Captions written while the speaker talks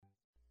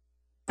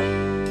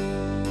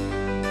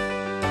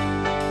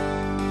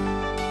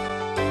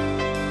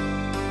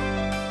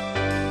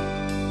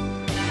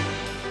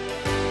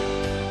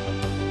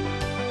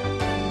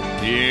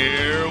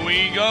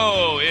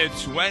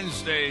It's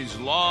Wednesday's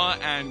Law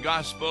and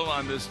Gospel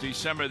on this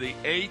December the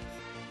 8th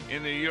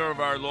in the year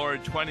of our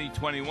Lord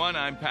 2021.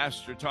 I'm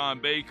Pastor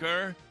Tom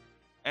Baker,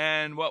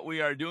 and what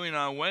we are doing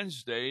on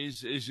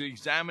Wednesdays is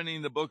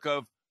examining the book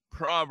of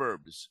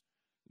Proverbs.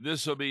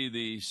 This will be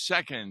the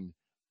second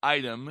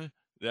item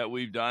that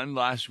we've done.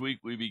 Last week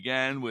we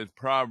began with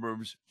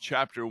Proverbs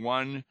chapter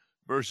 1,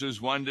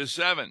 verses 1 to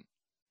 7.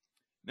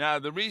 Now,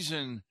 the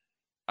reason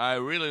I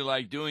really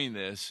like doing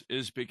this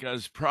is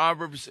because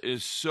Proverbs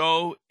is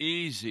so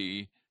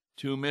easy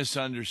to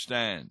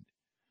misunderstand.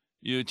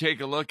 You take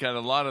a look at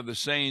a lot of the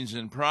sayings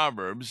in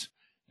Proverbs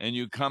and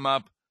you come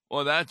up,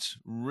 well, that's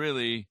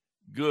really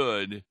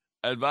good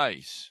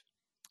advice,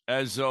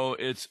 as though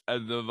it's a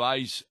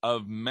device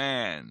of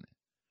man,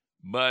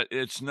 but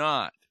it's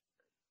not.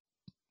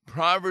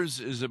 Proverbs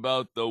is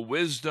about the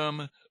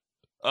wisdom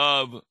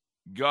of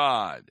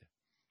God.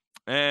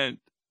 And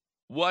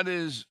what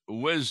is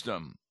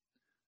wisdom?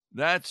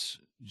 That's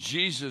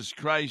Jesus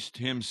Christ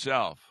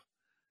himself.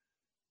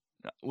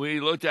 We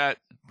looked at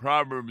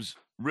Proverbs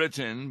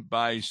written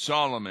by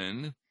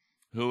Solomon,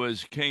 who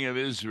was king of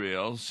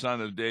Israel, son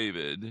of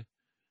David.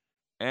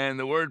 And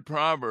the word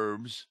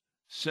Proverbs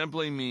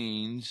simply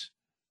means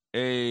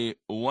a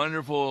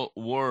wonderful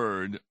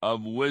word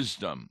of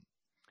wisdom.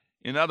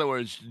 In other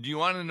words, do you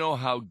want to know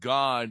how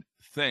God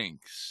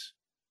thinks?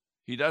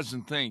 He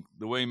doesn't think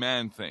the way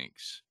man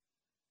thinks.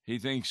 He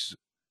thinks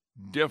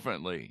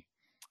differently.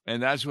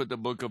 And that's what the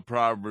book of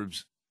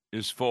Proverbs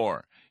is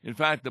for. In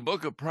fact, the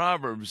book of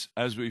Proverbs,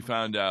 as we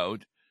found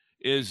out,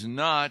 is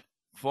not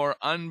for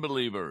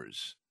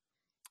unbelievers.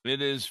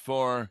 It is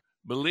for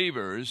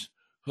believers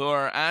who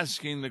are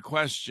asking the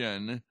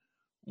question,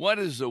 what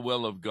is the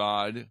will of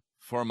God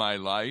for my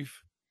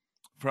life?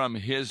 From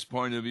his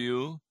point of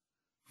view,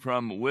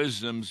 from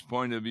wisdom's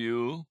point of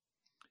view.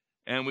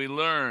 And we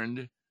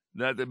learned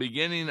that the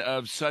beginning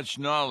of such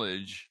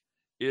knowledge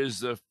is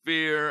the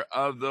fear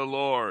of the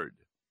Lord.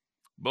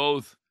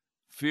 Both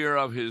fear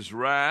of his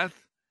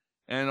wrath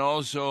and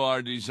also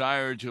our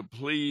desire to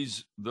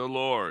please the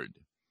Lord.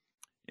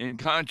 In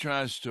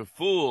contrast to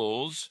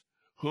fools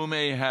who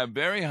may have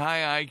very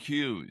high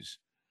IQs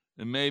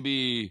and may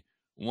be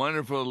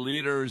wonderful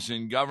leaders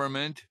in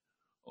government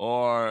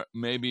or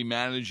maybe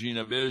managing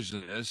a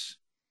business,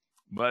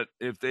 but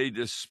if they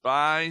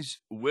despise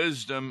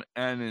wisdom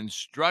and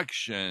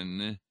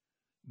instruction,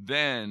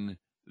 then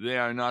they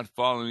are not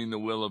following the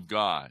will of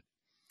God.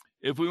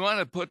 If we want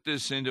to put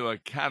this into a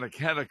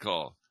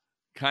catechetical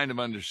kind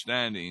of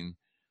understanding,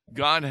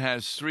 God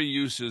has three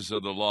uses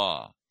of the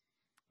law.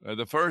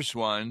 The first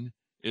one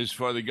is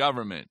for the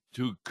government,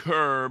 to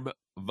curb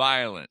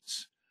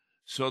violence.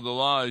 So the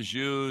law is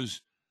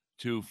used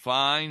to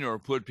fine or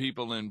put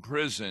people in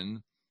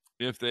prison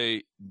if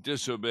they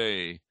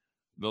disobey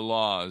the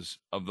laws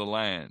of the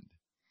land.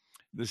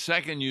 The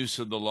second use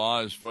of the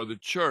law is for the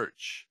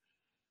church,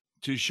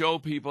 to show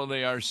people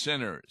they are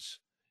sinners.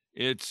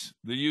 It's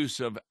the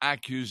use of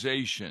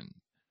accusation,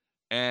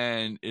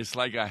 and it's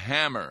like a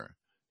hammer,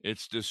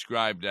 it's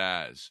described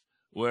as,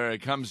 where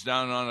it comes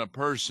down on a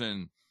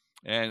person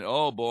and,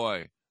 oh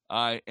boy,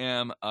 I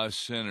am a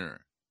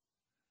sinner.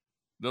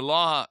 The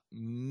law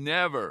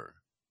never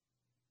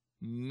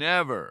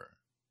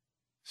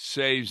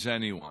saves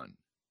anyone.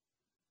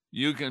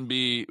 You can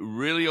be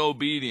really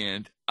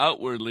obedient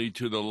outwardly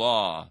to the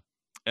law,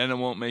 and it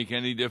won't make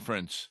any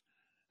difference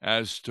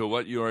as to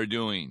what you are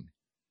doing.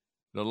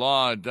 The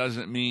law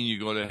doesn't mean you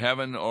go to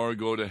heaven or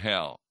go to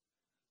hell,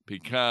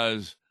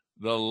 because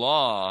the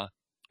law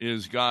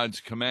is God's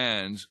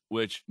commands,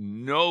 which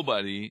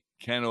nobody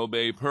can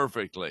obey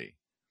perfectly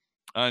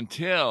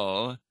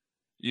until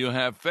you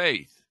have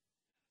faith.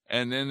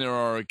 And then there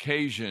are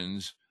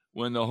occasions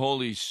when the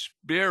Holy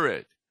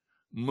Spirit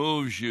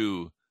moves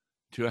you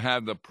to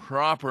have the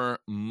proper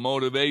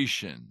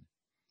motivation,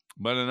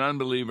 but an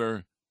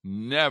unbeliever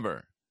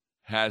never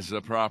has the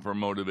proper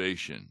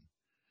motivation.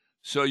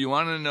 So you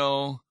want to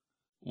know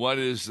what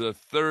is the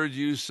third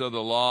use of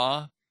the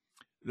law?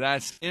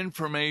 That's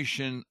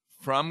information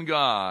from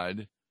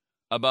God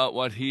about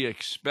what he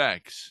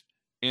expects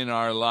in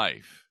our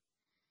life.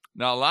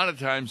 Now, a lot of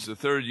times the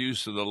third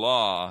use of the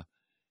law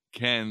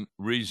can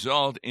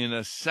result in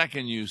a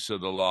second use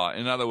of the law.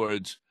 In other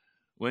words,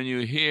 when you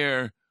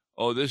hear,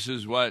 oh, this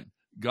is what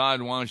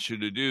God wants you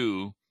to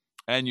do,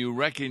 and you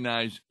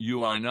recognize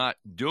you are not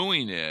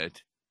doing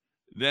it,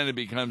 then it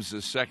becomes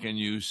the second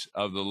use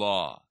of the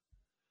law.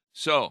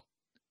 So,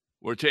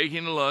 we're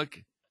taking a look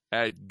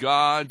at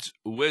God's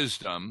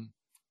wisdom,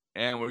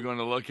 and we're going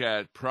to look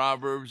at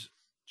Proverbs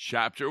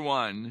chapter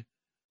 1,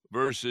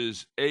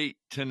 verses 8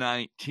 to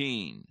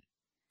 19.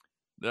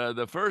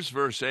 The first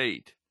verse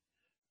 8,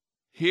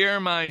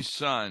 hear, my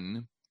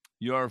son,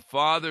 your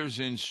father's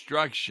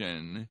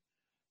instruction,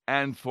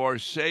 and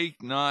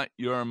forsake not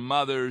your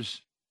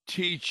mother's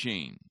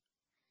teaching.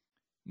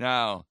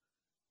 Now,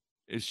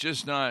 it's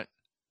just not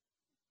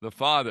the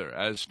father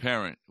as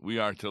parent we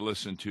are to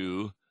listen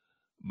to,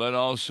 but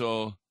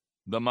also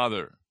the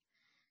mother.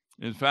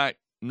 In fact,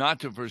 not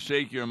to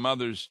forsake your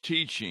mother's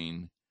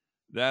teaching,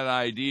 that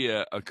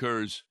idea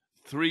occurs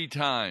 3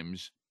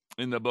 times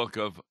in the book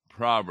of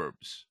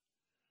Proverbs.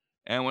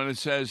 And when it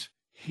says,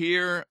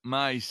 "Hear,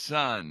 my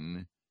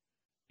son,"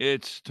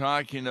 it's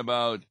talking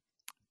about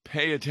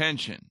pay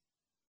attention,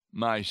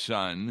 my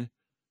son.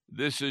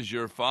 This is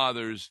your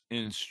father's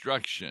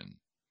instruction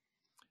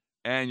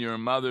and your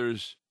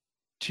mother's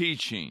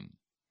teaching.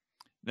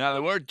 Now,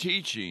 the word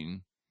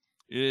teaching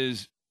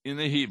is in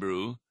the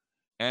Hebrew,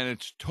 and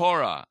it's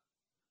Torah,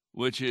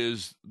 which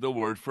is the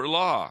word for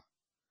law.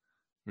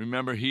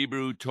 Remember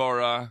Hebrew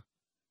Torah,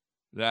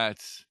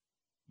 that's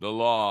the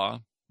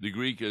law. The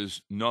Greek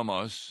is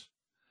nomos,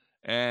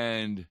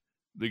 and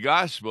the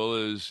gospel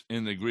is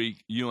in the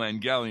Greek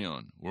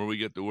euangelion, where we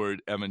get the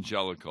word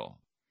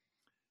evangelical.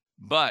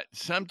 But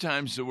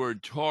sometimes the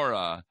word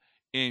Torah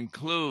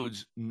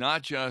includes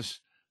not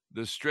just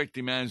the strict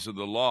demands of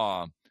the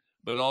law,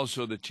 but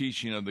also the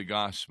teaching of the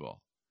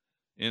gospel.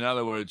 In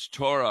other words,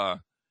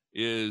 Torah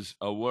is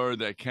a word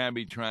that can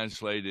be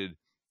translated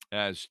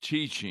as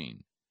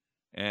teaching.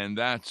 And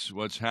that's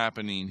what's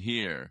happening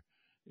here,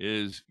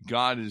 is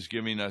God is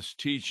giving us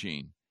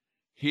teaching.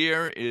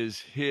 Here is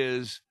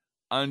his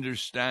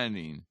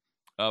understanding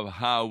of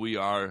how we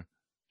are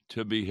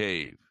to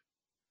behave.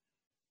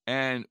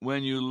 And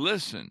when you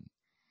listen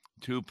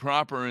to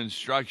proper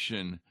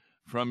instruction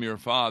from your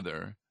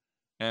father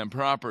and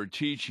proper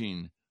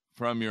teaching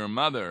from your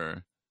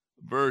mother,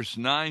 verse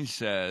 9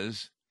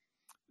 says,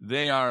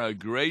 "They are a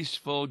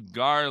graceful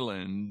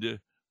garland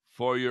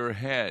for your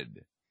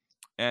head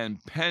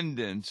and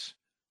pendants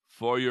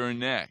for your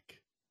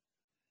neck."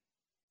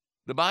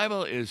 The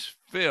Bible is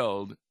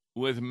filled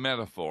with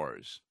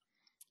metaphors.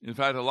 In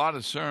fact, a lot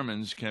of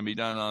sermons can be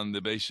done on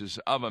the basis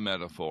of a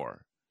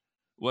metaphor.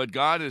 What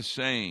God is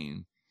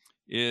saying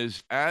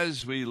is,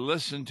 as we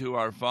listen to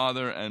our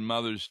father and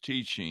mother's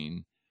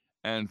teaching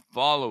and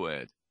follow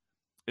it,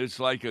 it's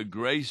like a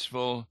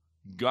graceful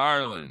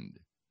garland,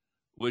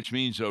 which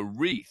means a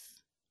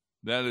wreath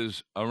that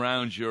is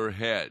around your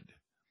head,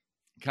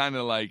 kind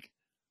of like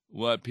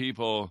what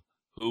people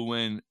who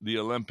win the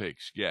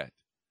Olympics get,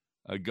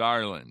 a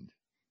garland,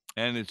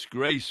 and it's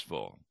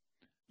graceful.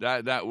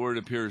 That word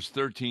appears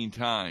 13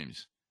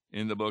 times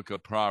in the book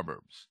of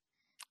Proverbs.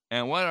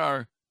 And what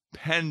are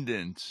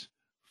pendants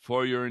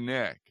for your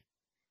neck?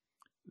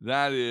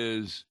 That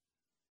is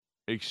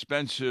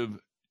expensive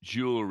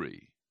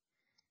jewelry.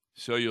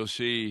 So you'll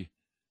see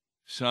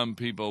some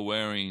people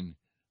wearing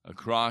a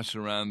cross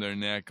around their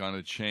neck on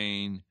a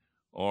chain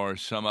or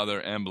some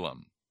other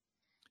emblem.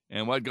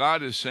 And what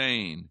God is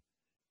saying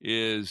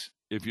is,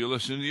 if you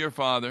listen to your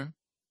father,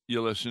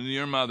 you listen to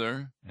your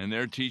mother, and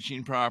they're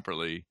teaching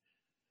properly,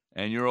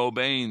 and you're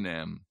obeying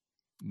them,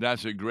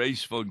 that's a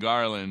graceful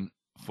garland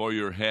for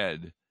your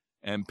head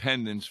and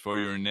pendants for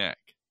your neck.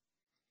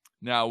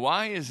 Now,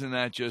 why isn't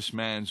that just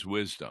man's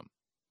wisdom?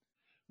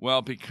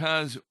 Well,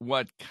 because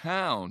what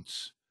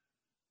counts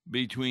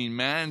between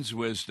man's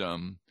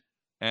wisdom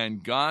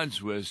and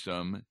God's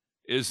wisdom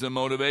is the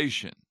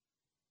motivation.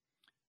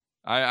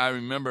 I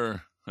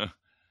remember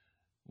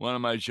one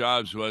of my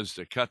jobs was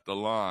to cut the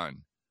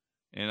lawn,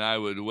 and I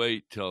would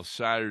wait till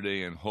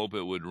Saturday and hope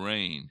it would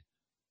rain.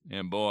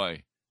 And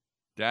boy,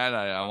 Dad,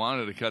 I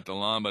wanted to cut the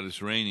lawn, but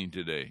it's raining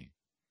today.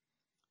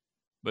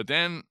 But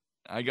then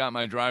I got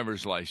my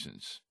driver's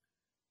license,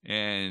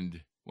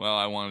 and, well,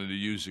 I wanted to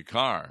use the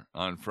car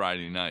on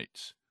Friday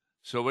nights.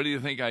 So what do you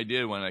think I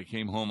did when I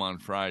came home on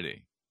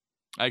Friday?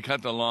 I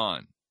cut the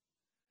lawn.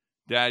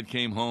 Dad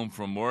came home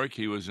from work.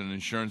 He was an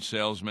insurance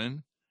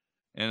salesman.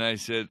 And I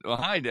said, "Oh,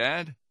 hi,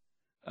 Dad.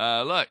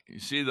 Look, you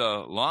see the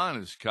lawn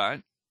is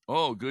cut.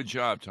 Oh, good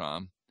job,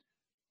 Tom.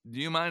 Do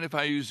you mind if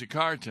I use the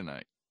car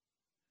tonight?"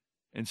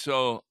 And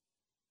so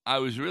I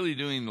was really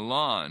doing the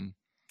lawn,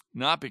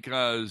 not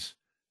because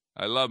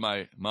I love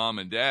my mom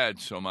and dad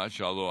so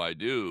much, although I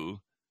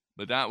do,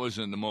 but that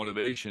wasn't the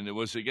motivation. It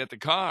was to get the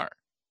car.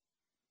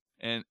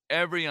 And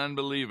every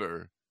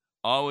unbeliever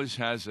always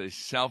has a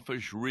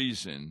selfish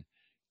reason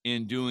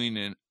in doing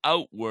an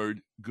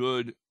outward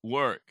good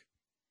work.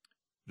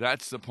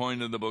 That's the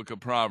point of the book of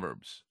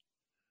Proverbs.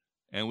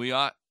 And we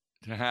ought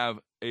to have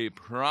a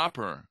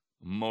proper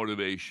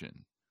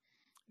motivation.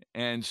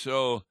 And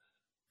so,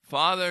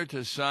 father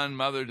to son,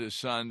 mother to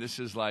son, this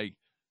is like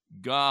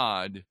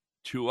God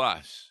to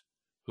us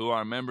who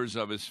are members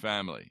of his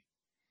family.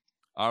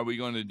 Are we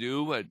going to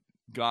do what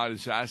God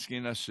is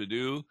asking us to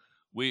do?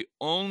 We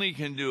only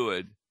can do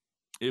it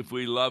if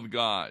we love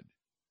God.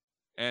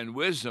 And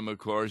wisdom, of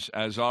course,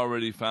 as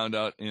already found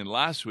out in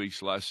last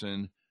week's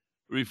lesson,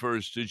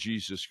 refers to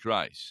Jesus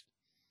Christ.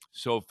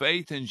 So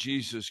faith in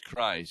Jesus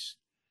Christ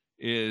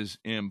is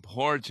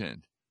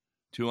important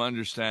to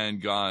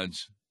understand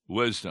God's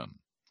wisdom.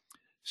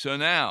 So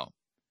now,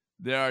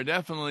 there are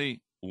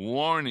definitely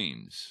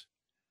warnings,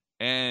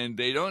 and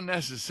they don't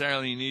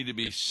necessarily need to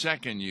be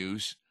second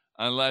use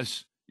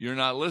unless you're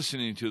not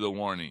listening to the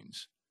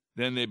warnings.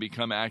 Then they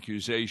become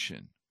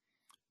accusation.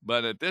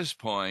 But at this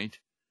point,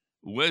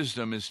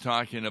 wisdom is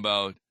talking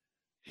about,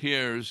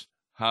 here's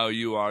how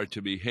you are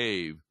to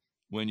behave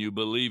when you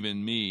believe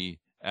in me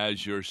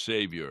as your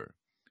Savior.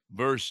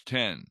 Verse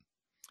 10,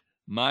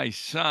 "My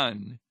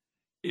son,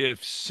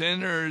 If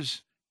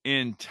sinners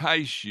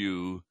entice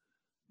you,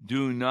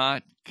 do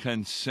not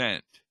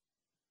consent.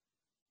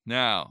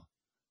 Now,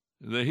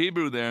 the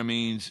Hebrew there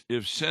means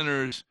if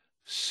sinners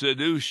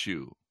seduce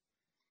you,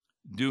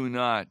 do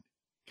not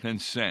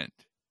consent.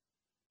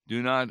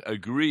 Do not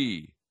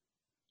agree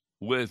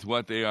with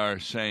what they are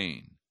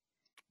saying.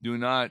 Do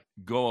not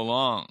go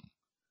along.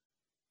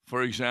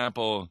 For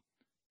example,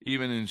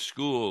 even in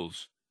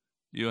schools,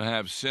 you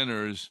have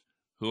sinners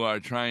who are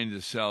trying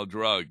to sell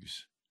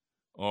drugs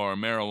or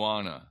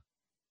marijuana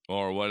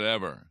or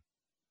whatever.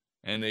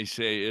 And they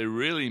say it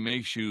really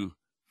makes you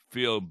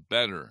feel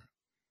better.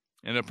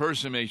 And a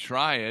person may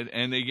try it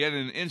and they get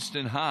an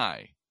instant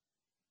high.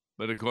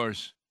 But of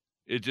course,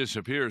 it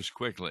disappears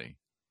quickly.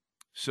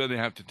 So they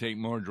have to take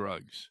more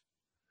drugs.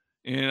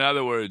 In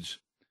other words,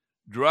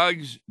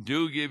 drugs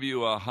do give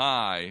you a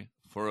high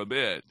for a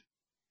bit,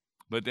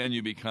 but then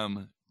you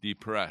become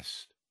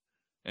depressed.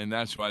 And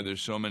that's why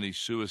there's so many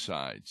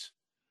suicides,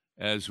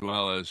 as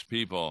well as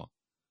people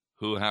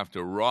who have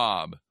to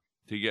rob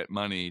to get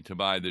money to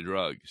buy the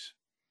drugs.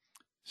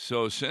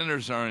 So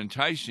sinners are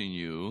enticing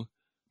you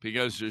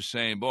because they're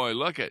saying, boy,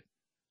 look it,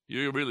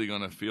 you're really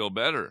going to feel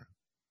better.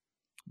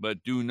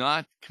 But do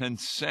not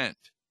consent.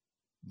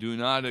 Do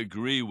not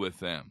agree with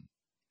them.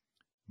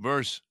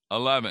 Verse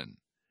 11,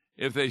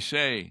 if they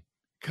say,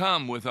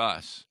 come with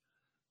us,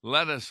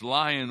 let us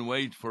lie in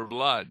wait for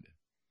blood.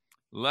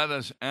 Let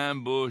us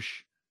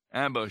ambush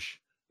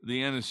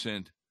the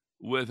innocent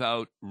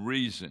without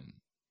reason.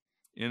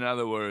 In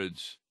other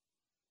words,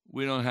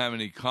 we don't have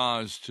any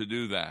cause to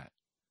do that.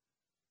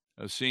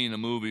 I've seen a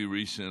movie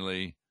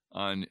recently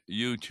on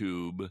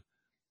YouTube,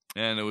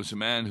 and it was a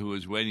man who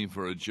was waiting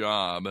for a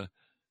job.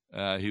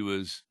 He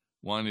was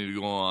wanting to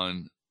go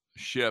on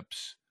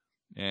ships,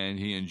 and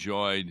he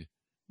enjoyed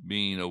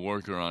being a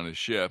worker on a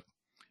ship.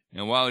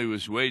 And while he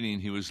was waiting,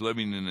 he was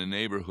living in a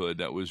neighborhood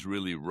that was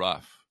really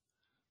rough.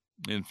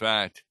 In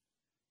fact,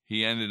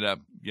 he ended up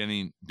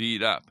getting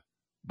beat up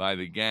by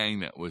the gang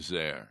that was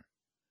there.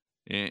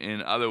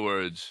 In other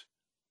words,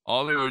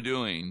 all they were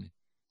doing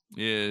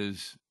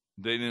is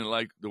they didn't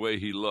like the way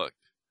he looked.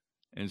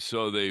 And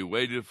so they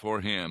waited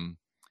for him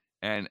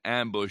and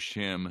ambushed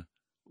him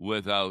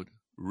without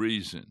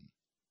reason.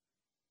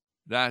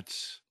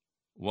 That's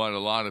what a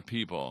lot of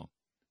people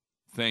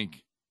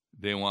think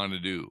they want to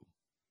do.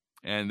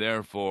 And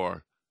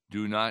therefore,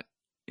 do not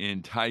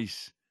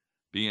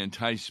be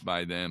enticed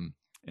by them,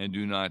 and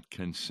do not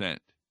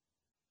consent.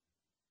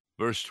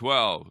 Verse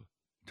 12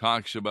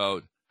 talks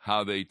about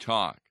how they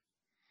talk.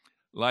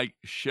 Like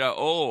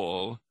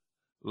Sheol,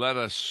 let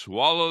us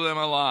swallow them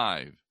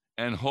alive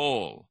and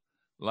whole,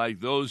 like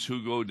those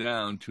who go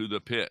down to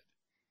the pit.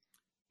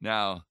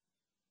 Now,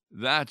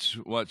 that's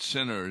what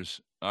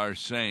sinners are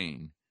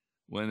saying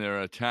when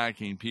they're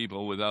attacking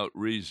people without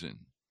reason.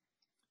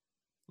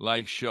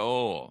 Like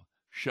Sheol.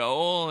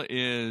 Sheol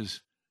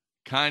is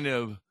kind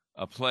of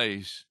a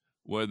place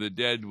where the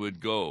dead would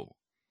go.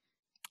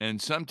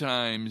 And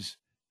sometimes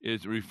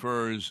it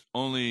refers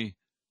only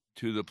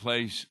to the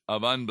place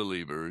of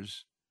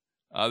unbelievers.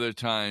 Other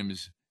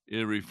times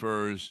it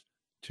refers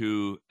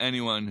to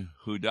anyone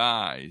who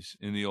dies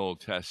in the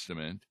Old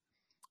Testament.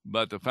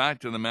 But the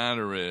fact of the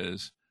matter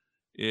is,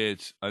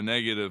 it's a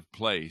negative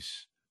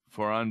place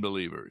for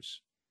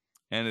unbelievers.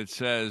 And it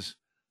says,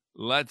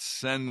 let's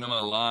send them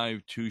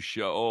alive to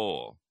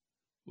Sheol,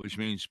 which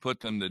means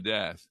put them to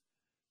death.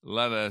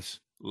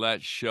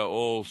 Let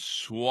Sheol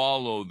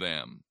swallow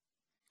them.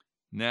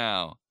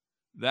 Now,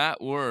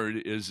 that word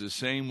is the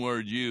same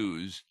word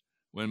used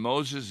when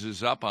Moses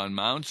is up on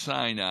Mount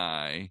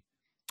Sinai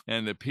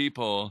and the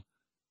people,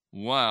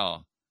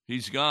 well,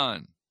 he's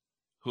gone.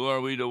 Who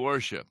are we to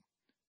worship?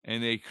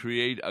 And they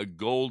create a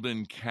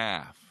golden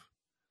calf.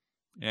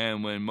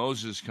 And when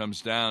Moses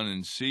comes down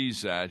and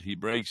sees that, he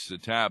breaks the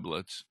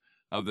tablets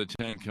of the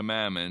Ten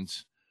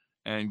Commandments,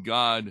 and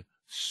God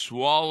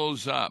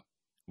swallows up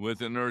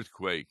with an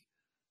earthquake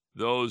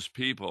those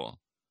people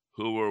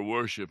who were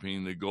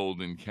worshiping the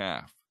golden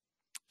calf.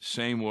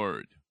 Same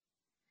word.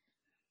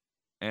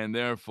 And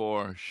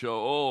therefore,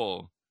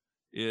 Sheol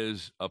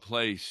is a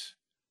place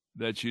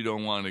that you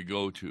don't want to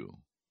go to.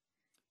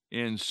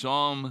 In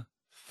Psalm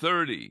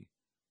 30,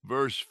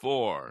 verse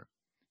 4,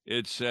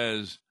 it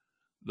says,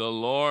 the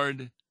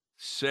Lord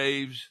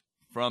saves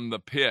from the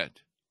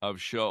pit of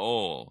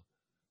Sheol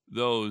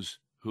those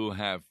who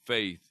have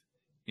faith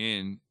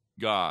in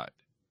God.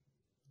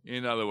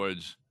 In other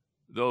words,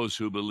 those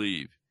who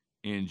believe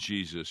in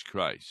Jesus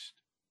Christ.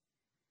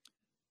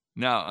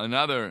 Now,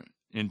 another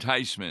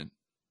enticement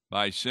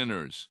by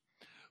sinners.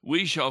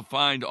 We shall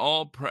find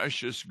all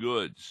precious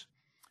goods.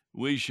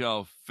 We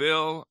shall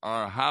fill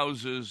our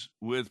houses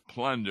with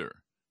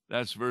plunder.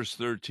 That's verse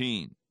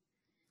 13.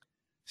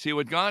 See,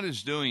 what God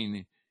is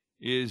doing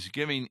is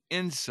giving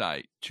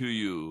insight to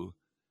you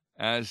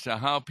as to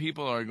how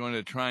people are going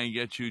to try and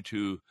get you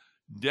to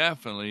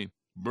definitely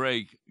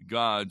break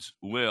God's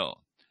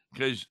will.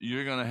 Because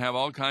you're going to have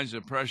all kinds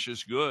of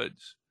precious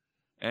goods,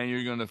 and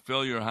you're going to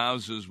fill your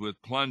houses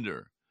with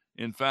plunder.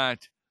 In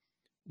fact,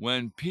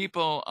 when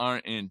people are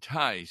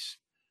enticed,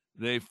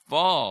 they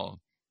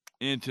fall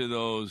into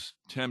those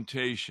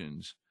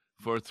temptations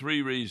for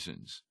three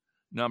reasons.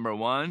 Number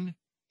one,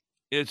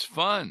 it's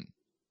fun.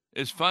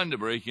 It's fun to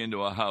break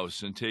into a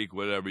house and take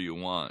whatever you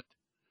want.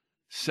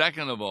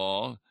 Second of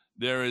all,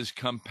 there is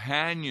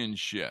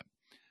companionship.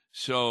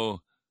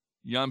 So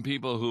young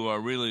people who are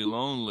really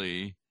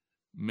lonely,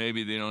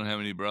 maybe they don't have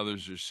any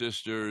brothers or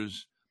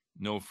sisters,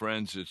 no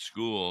friends at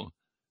school,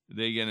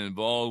 they get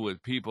involved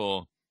with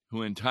people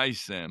who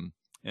entice them,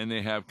 and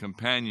they have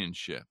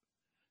companionship.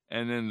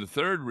 And then the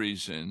third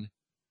reason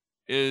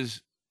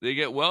is they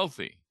get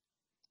wealthy,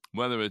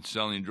 whether it's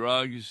selling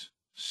drugs,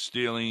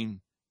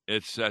 stealing,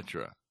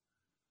 etc.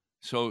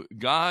 So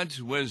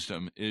God's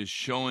wisdom is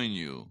showing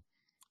you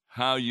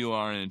how you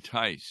are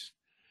enticed.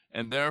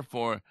 And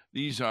therefore,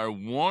 these are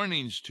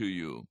warnings to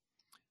you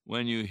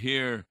when you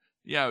hear,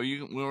 yeah,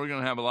 we're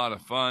going to have a lot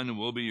of fun,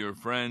 we'll be your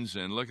friends,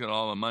 and look at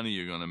all the money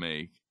you're going to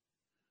make.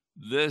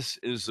 This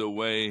is the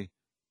way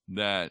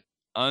that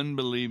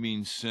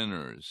unbelieving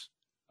sinners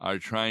are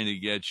trying to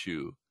get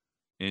you,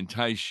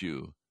 entice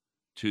you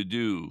to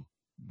do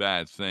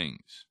bad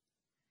things.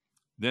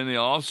 Then they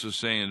also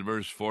say in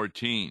verse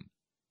 14,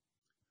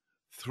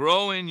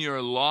 throw in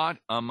your lot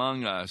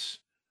among us,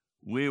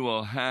 we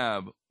will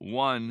have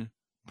one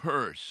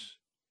purse.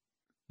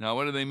 Now,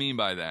 what do they mean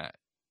by that?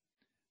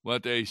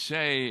 What they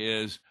say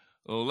is,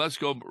 well, let's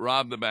go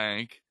rob the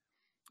bank,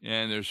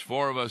 and there's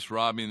four of us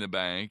robbing the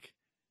bank.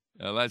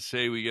 Let's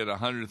say we get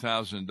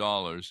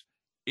 $100,000.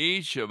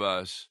 Each of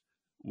us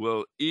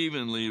will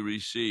evenly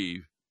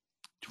receive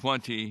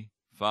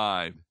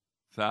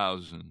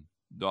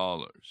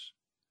 $25,000.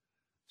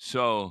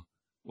 So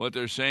what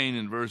they're saying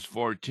in verse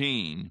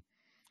 14,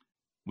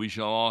 we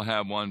shall all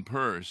have one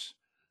purse,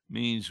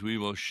 means we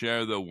will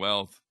share the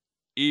wealth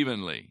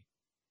evenly.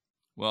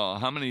 Well,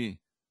 how many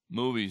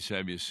movies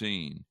have you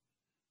seen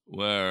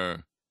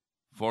where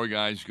four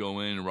guys go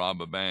in and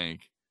rob a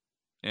bank,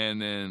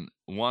 and then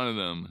one of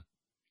them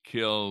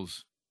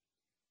kills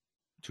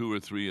two or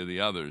three of the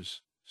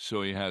others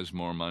so he has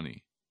more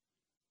money?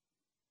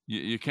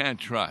 You can't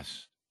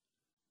trust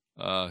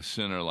a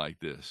sinner like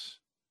this.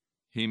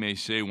 He may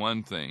say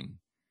one thing,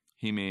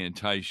 he may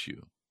entice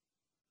you.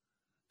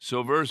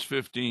 So verse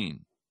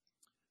 15,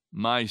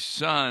 my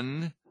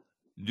son,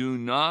 do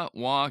not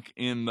walk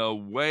in the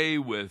way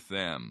with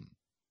them.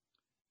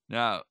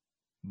 Now,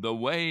 the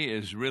way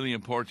is really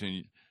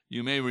important.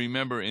 You may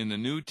remember in the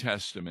New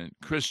Testament,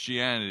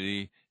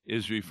 Christianity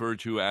is referred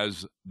to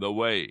as the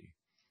way.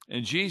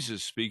 And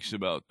Jesus speaks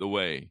about the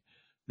way.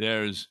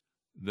 There's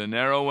the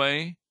narrow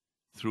way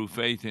through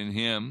faith in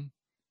him,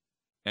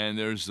 and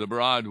there's the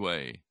broad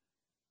way,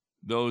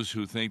 those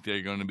who think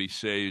they're going to be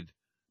saved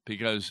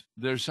because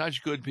they're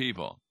such good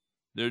people.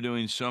 They're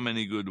doing so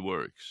many good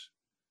works.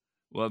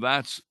 Well,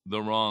 that's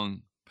the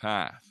wrong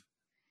path.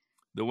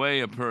 The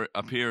way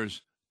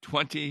appears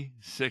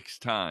 26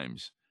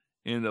 times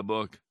in the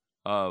book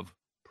of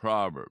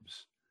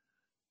Proverbs.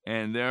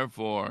 And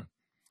therefore,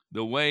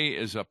 the way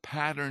is a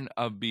pattern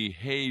of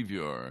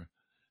behavior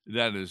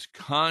that is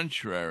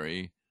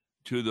contrary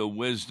to the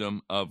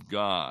wisdom of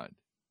God.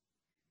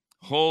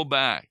 Hold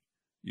back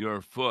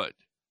your foot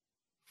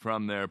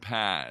from their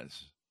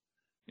paths.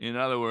 In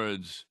other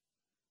words,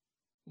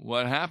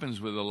 what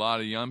happens with a lot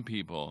of young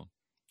people,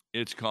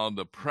 it's called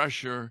the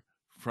pressure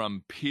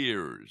from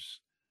peers.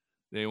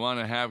 They want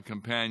to have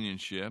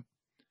companionship,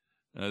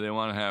 they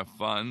want to have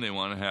fun, they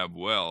want to have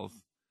wealth,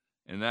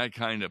 and that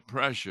kind of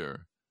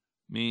pressure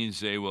means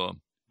they will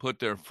put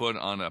their foot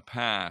on a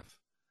path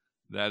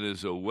that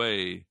is a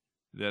way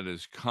that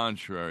is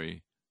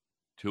contrary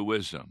to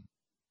wisdom.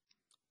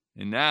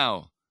 And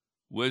now,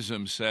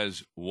 wisdom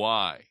says,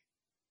 why?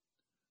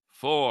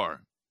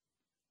 For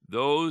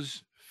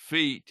those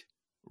feet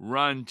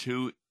run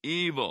to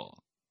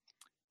evil,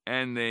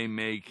 and they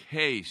make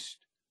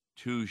haste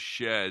to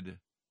shed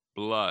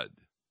blood.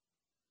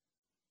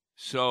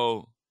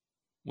 So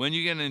when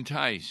you get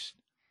enticed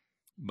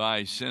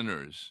by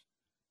sinners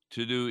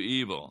to do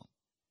evil,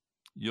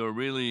 you're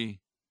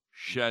really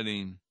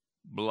shedding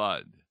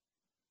blood.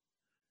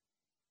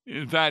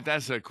 In fact,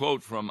 that's a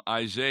quote from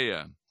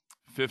Isaiah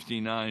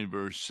 59,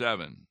 verse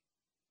 7,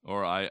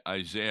 or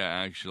Isaiah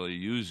actually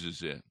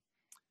uses it.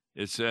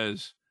 It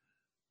says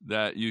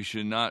that you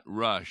should not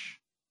rush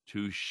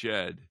to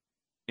shed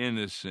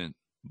innocent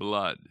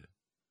blood.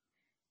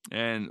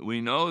 And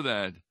we know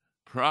that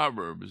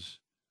Proverbs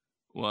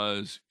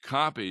was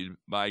copied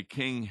by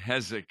King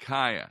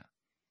Hezekiah.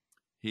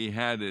 He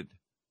had it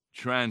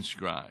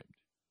transcribed.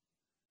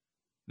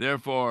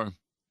 Therefore,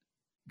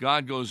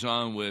 God goes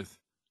on with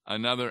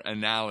another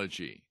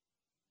analogy,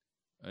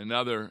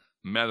 another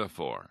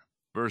metaphor.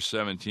 Verse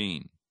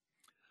 17,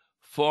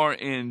 for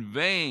in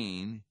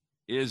vain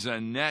is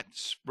a net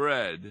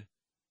spread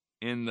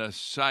in the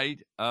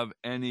sight of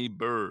any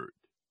bird.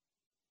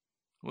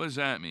 What does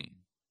that mean?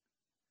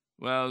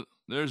 Well,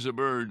 there's a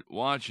bird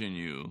watching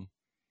you,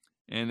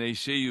 and they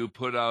see you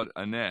put out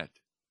a net.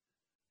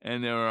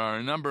 And there are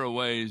a number of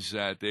ways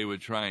that they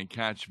would try and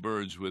catch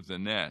birds with the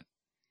net.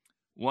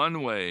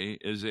 One way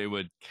is they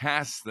would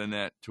cast the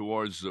net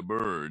towards the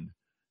bird,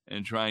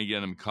 and try and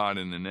get them caught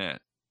in the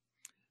net.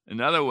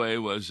 Another way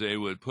was they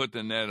would put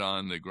the net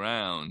on the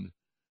ground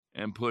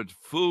and put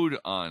food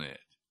on it.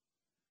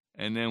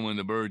 And then when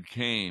the bird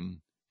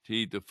came to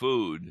eat the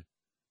food,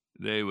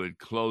 they would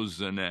close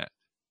the net.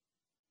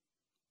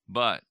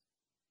 But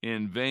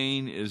in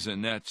vain is a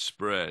net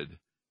spread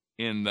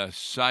in the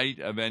sight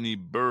of any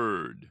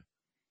bird.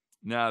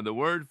 Now, the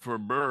word for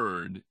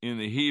bird in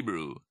the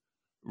Hebrew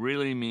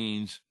really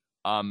means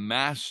a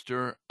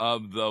master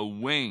of the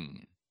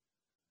wing.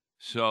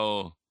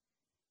 So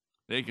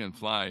they can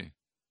fly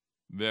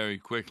very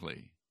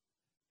quickly.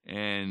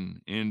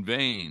 And in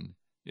vain,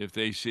 if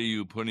they see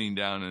you putting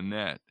down a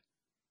net,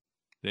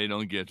 they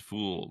don't get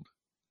fooled.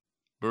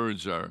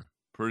 Birds are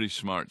pretty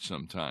smart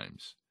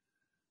sometimes.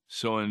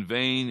 So in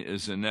vain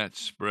is a net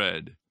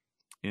spread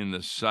in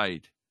the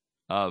sight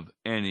of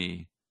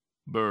any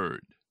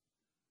bird.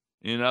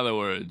 In other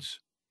words,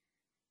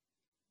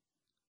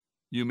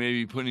 you may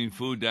be putting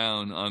food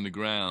down on the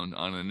ground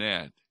on a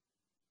net,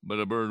 but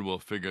a bird will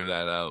figure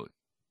that out,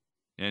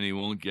 and he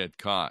won't get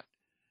caught.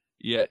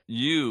 Yet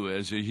you,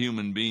 as a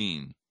human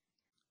being,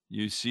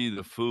 you see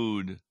the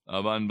food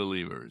of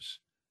unbelievers.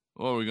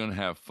 Oh, we're going to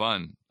have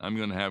fun. I'm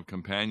going to have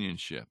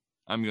companionship.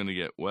 I'm going to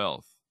get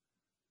wealth.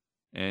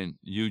 And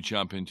you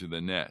jump into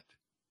the net.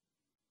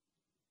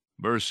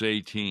 Verse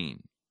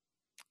 18.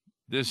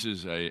 This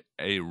is a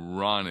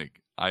ironic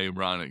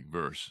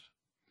verse.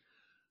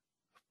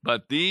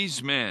 But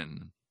these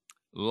men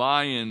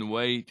lie in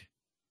wait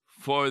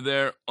for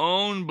their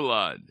own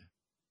blood.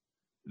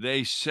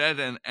 They set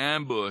an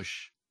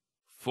ambush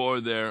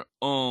for their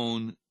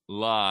own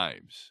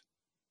lives.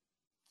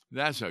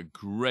 That's a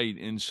great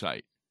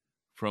insight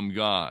from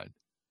God.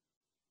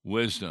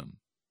 Wisdom.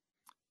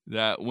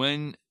 That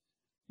when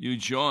you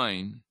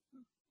join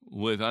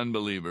with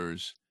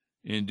unbelievers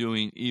in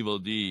doing evil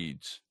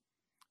deeds,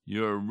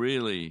 you're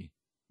really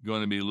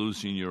going to be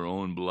losing your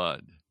own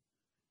blood.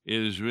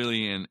 It is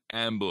really an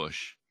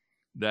ambush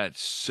that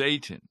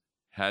Satan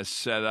has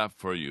set up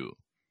for you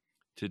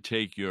to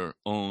take your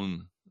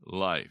own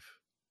life.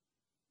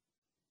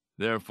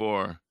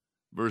 Therefore,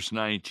 verse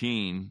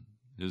 19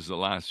 is the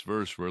last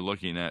verse we're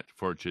looking at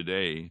for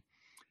today.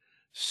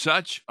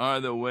 Such are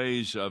the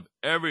ways of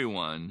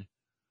everyone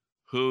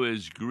who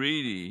is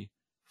greedy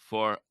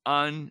for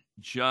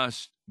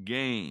unjust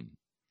gain.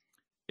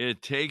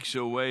 It takes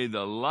away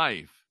the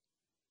life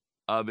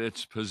of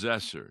its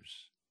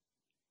possessors.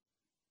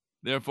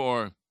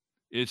 Therefore,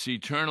 it's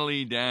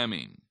eternally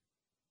damning.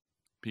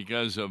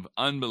 Because of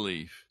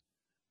unbelief,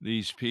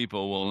 these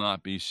people will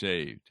not be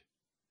saved.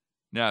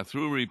 Now,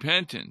 through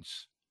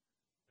repentance,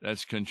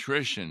 that's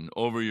contrition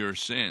over your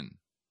sin,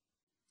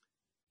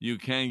 you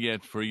can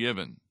get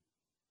forgiven.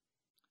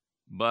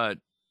 But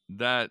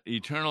that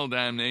eternal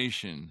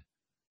damnation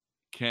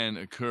can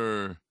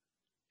occur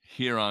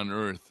here on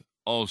earth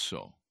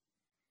also.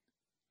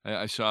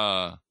 I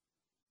saw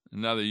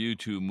another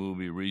YouTube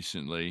movie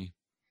recently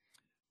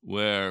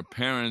where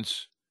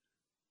parents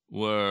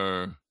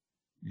were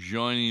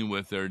joining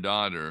with their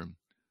daughter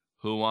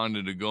who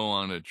wanted to go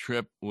on a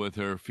trip with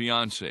her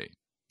fiancé.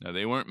 Now,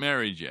 they weren't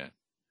married yet,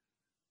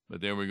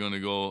 but they were going to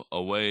go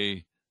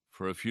away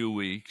for a few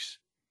weeks,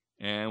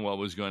 and what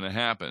was going to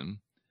happen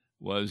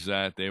was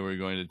that they were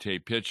going to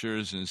take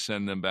pictures and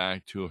send them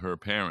back to her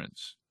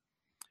parents.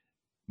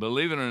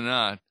 Believe it or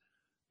not,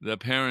 the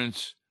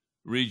parents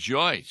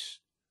rejoiced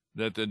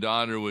that the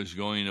daughter was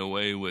going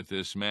away with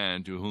this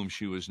man to whom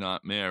she was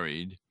not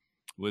married,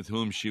 with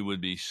whom she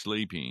would be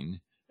sleeping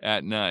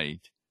at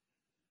night.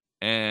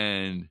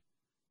 And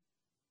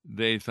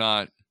they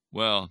thought,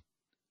 well,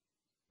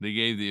 they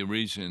gave the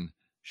reason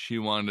she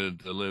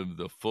wanted to live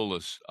the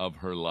fullest of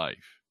her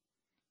life.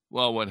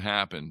 Well, what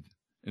happened,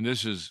 and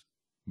this is,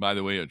 by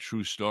the way, a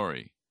true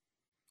story.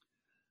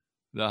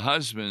 The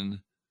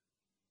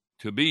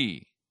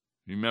husband-to-be,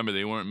 remember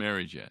they weren't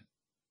married yet,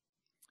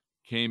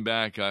 came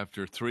back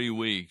after 3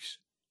 weeks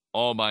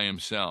all by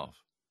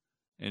himself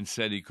and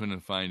said he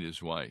couldn't find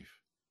his wife.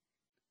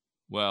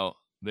 Well,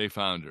 they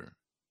found her.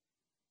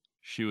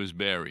 She was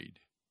buried.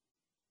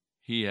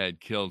 He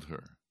had killed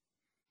her.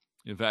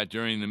 In fact,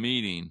 during the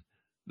meeting,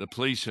 the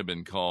police had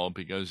been called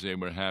because they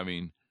were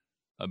having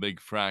a big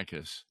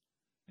fracas,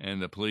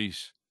 and the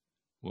police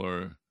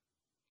were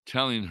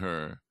telling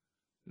her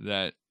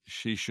that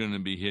she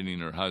shouldn't be hitting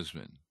her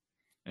husband.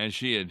 And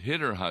she had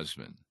hit her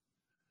husband,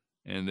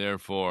 and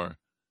therefore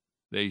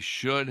they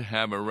should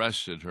have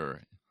arrested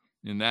her.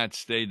 In that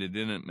state, it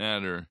didn't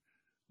matter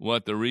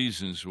what the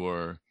reasons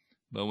were,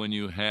 but when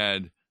you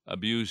had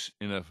abuse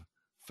in a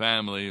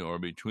family or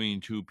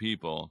between two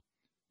people,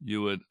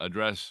 you would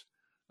arrest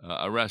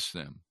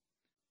them.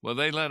 Well,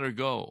 they let her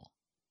go,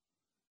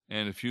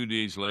 and a few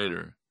days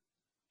later,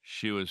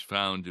 she was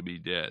found to be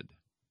dead.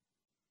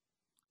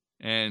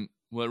 And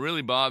what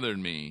really bothered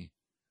me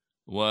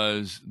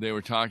was they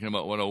were talking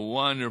about what a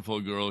wonderful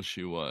girl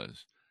she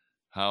was,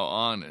 how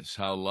honest,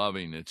 how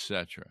loving,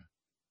 etc.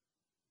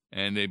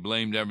 And they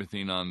blamed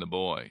everything on the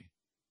boy.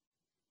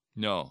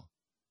 No,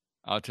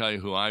 I'll tell you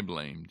who I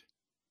blamed.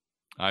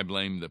 I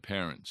blamed the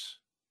parents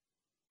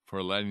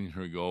for letting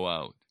her go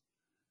out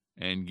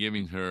and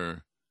giving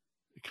her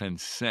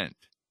consent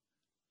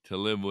to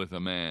live with a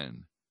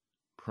man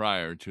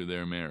prior to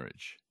their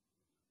marriage.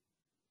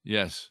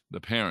 Yes,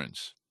 the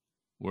parents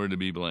were to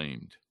be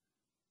blamed,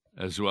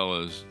 as well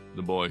as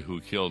the boy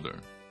who killed her,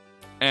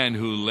 and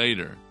who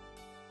later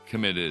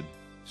committed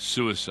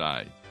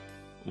suicide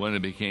when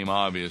it became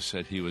obvious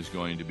that he was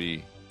going to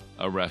be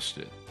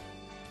arrested.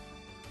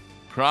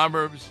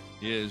 Proverbs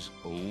is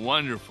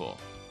wonderful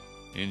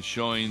in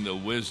showing the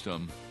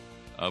wisdom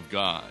of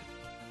God,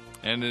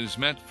 and it is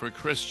meant for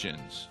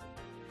Christians.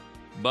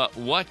 But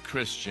what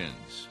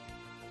Christians?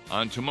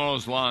 On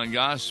tomorrow's Law and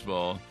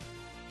Gospel,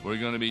 we're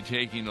going to be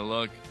taking a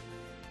look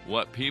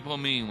what people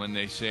mean when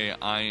they say,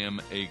 I am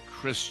a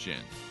Christian.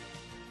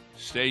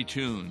 Stay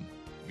tuned.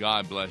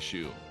 God bless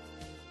you.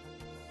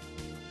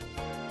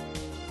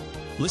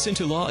 Listen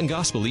to Law and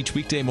Gospel each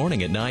weekday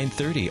morning at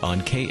 9:30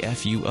 on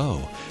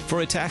KFUO.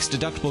 For a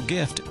tax-deductible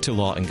gift to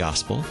Law and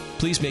Gospel,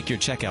 please make your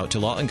check out to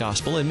Law and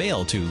Gospel and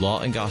mail to Law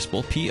and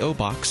Gospel, P.O.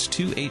 Box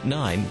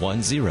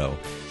 28910,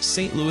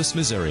 St. Louis,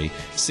 Missouri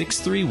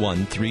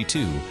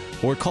 63132,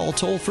 or call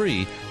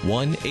toll-free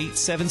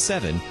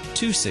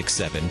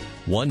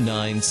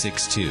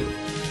 1-877-267-1962.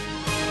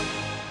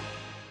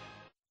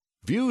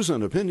 Views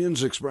and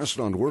opinions expressed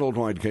on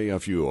Worldwide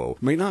KFUO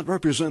may not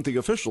represent the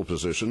official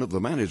position of the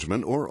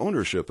management or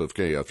ownership of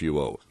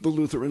KFUO, the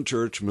Lutheran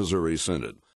Church Missouri Synod.